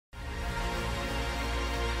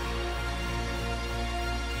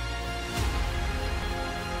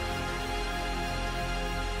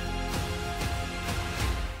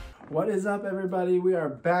What is up, everybody? We are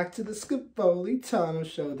back to the Scafoli Tano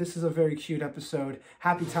Show. This is a very cute episode.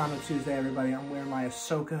 Happy Tano Tuesday, everybody. I'm wearing my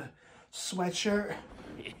Ahsoka sweatshirt.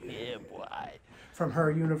 Yeah, boy. From her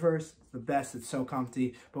universe. The best. It's so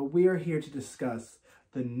comfy. But we are here to discuss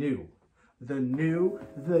the new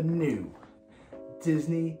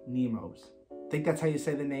Disney nuiMOs. I think that's how you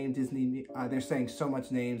say the name, Disney. They're saying so much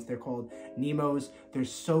names. They're called nuiMOs. They're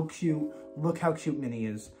so cute. Look how cute Minnie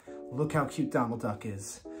is. Look how cute Donald Duck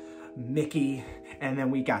is. Mickey, and then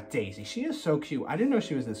we got Daisy. She is so cute. I didn't know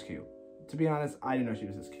she was this cute. To be honest, I didn't know she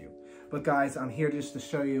was this cute. But guys, I'm here just to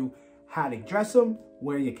show you how to dress them,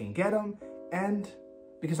 where you can get them, and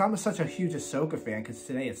because I'm such a huge Ahsoka fan, because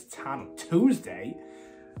today it's Tano Tuesday,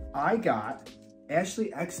 I got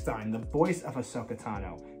Ashley Eckstein, the voice of Ahsoka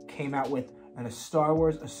Tano, came out with a Star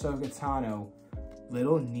Wars Ahsoka Tano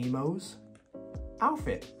little nuiMOs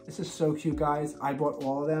outfit. This is so cute, guys. I bought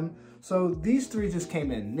all of them. So these three just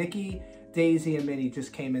came in. Mickey, Daisy, and Minnie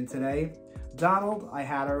just came in today. Donald, I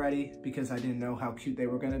had already because I didn't know how cute they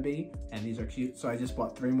were gonna be, and these are cute, so I just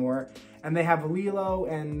bought 3 more. And they have Lilo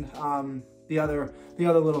and the other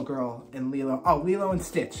little girl in Lilo. Oh, Lilo and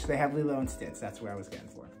Stitch. They have Lilo and Stitch. That's where I was getting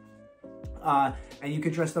for. And you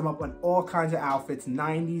could dress them up on all kinds of outfits,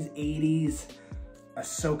 90s, 80s,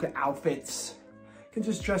 Ahsoka outfits. You can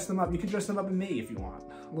just dress them up. You can dress them up in me if you want.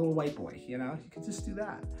 A little white boy, you know? You can just do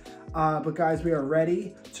that. But guys, we are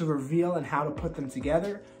ready to reveal and how to put them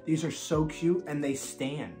together. These are so cute and they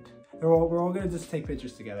stand. We're all gonna just take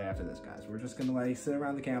pictures together after this, guys. We're just gonna like sit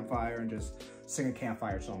around the campfire and just sing a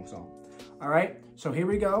campfire song. All right, so here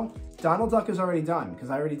we go. Donald Duck is already done because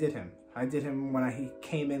I already did him. I did him when he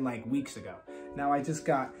came in like weeks ago. Now I just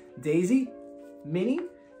got Daisy, Minnie,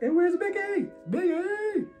 and where's Mickey?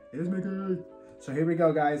 Mickey! Here's Mickey. So here we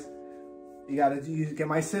go, guys. You gotta get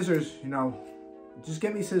my scissors, you know. Just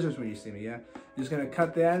get me scissors when you see me, yeah? You're just gonna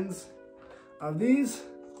cut the ends of these.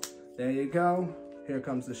 There you go. Here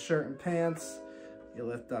comes the shirt and pants. You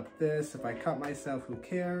lift up this. If I cut myself, who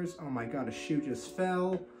cares? Oh my God, a shoe just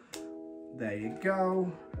fell. There you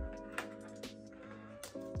go.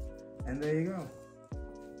 And there you go.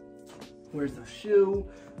 Where's the shoe?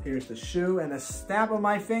 Here's the shoe and a snap of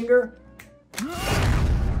my finger.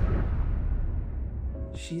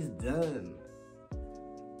 She's done.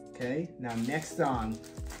 Okay, now next on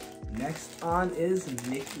is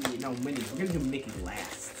Mickey. No, Minnie. We're gonna do Mickey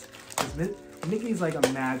last. Mickey's like a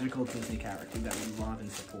magical Disney character that we love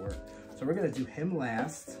and support. So we're gonna do him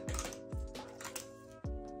last.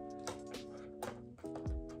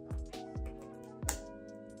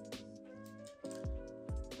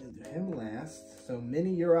 So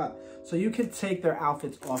Minnie, you're up. So you could take their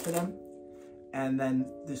outfits off of them and then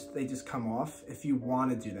they just come off if you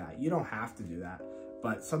want to do that. You don't have to do that,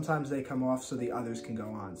 but sometimes they come off so the others can go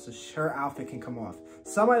on. So her outfit can come off.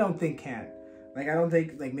 Some I don't think can. Like I don't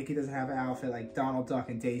think like Mickey doesn't have an outfit, like Donald Duck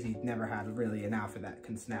and Daisy never had really an outfit that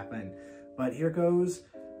can snap in. But here goes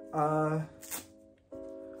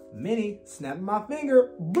Minnie, snapping my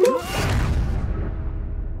finger.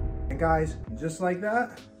 And guys, just like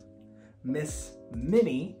that, Miss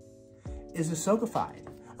Minnie is Ahsoka-fied.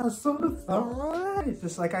 Ahsoka-fied.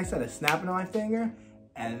 Just like I said, a snapping of my finger,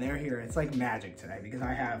 and they're here. It's like magic today because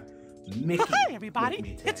I have Mickey. Hi, everybody. With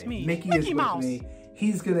me today. It's me, Mickey Mickey is Mouse. with me.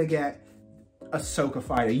 He's gonna get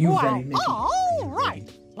Ahsoka-fied. Are you ready, Mickey? All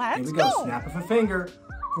right. Let's Here we go. go. Snap of a finger.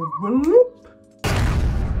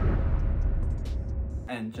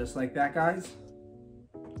 And just like that, guys,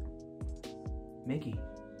 Mickey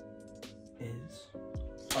is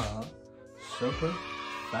Ahsoka-fied.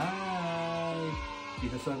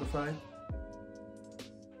 He's Ahsoka-fied.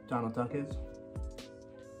 Donald Duck is.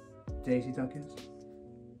 Daisy Duck is.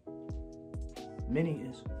 Minnie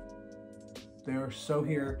is. They are so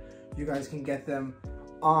here. You guys can get them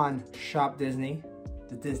on Shop Disney,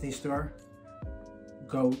 the Disney store.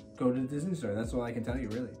 Go to the Disney store. That's all I can tell you,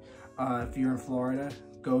 really. If you're in Florida,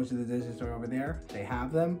 go to the Disney store over there. They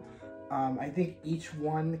have them. I think each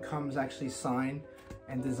one comes actually signed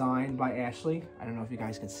and designed by Ashley. I don't know if you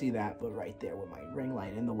guys can see that, but right there with my ring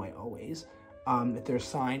light in the way always. If they're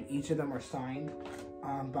signed, each of them are signed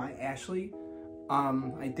by Ashley.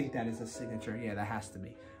 I think that is a signature. Yeah, that has to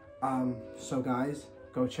be. So guys,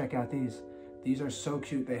 go check out these. These are so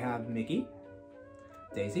cute. They have Mickey,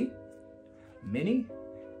 Daisy, Minnie,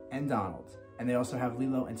 and Donald. And they also have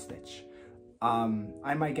Lilo and Stitch.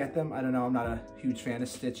 I might get them. I don't know. I'm not a huge fan of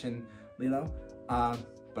Stitch and Lilo.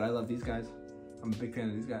 But I love these guys. I'm a big fan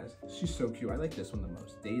of these guys. She's so cute. I like this one the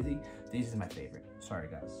most. Daisy's my favorite. Sorry,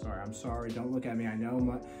 guys. Sorry. I'm sorry. Don't look at me. I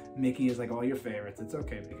know Mickey is like all your favorites. It's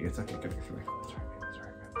okay, Mickey. It's okay. Come here. It's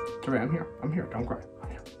all right, man. I'm here. I'm here. Don't cry. I'm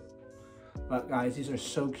here. But guys, these are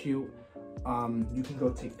so cute. You can go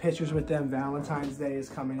take pictures with them. Valentine's Day is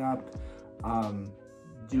coming up.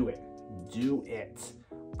 Do it. Do it.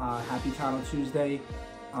 Happy Title Tuesday.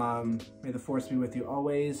 May the force be with you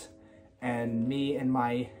always. And me and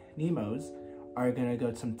my nuiMOs are gonna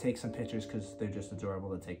go take some pictures because they're just adorable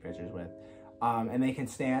to take pictures with. And they can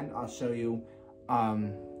stand. I'll show you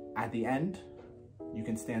at the end. You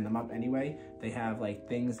can stand them up anyway. They have like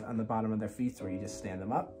things on the bottom of their feet where you just stand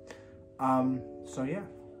them up. So yeah,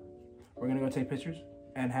 we're gonna go take pictures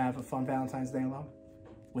and have a fun Valentine's Day alone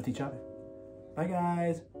with each other. Bye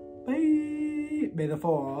guys. Bye. May the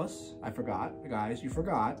force, I forgot, guys, you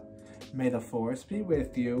forgot. May the force be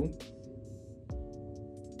with you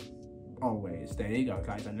always. There you go,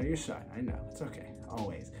 guys. I know you're shy. I know. It's okay.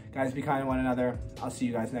 Always. Guys, be kind to one another. I'll see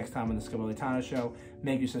you guys next time on the Scabolitano Show.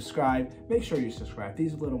 Make you subscribe. Make sure you subscribe.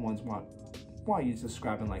 These little ones want you to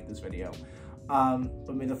subscribe and like this video.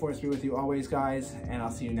 But may the force be with you always, guys. And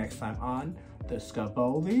I'll see you next time on the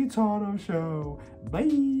Scabolitano Show. Bye.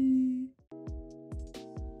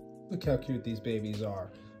 Look how cute these babies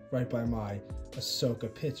are. Right by my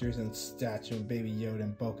Ahsoka pictures and statue and Baby Yoda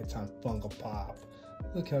and Bo-Katan Funko Pop.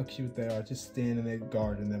 Look how cute they are, just standing there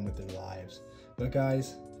guarding them with their lives. But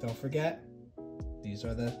guys, don't forget, these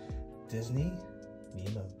are the Disney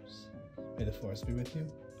nuiMOs. May the force be with you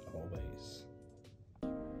always.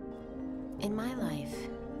 In my life,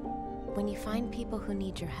 when you find people who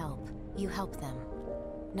need your help, you help them,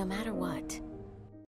 no matter what.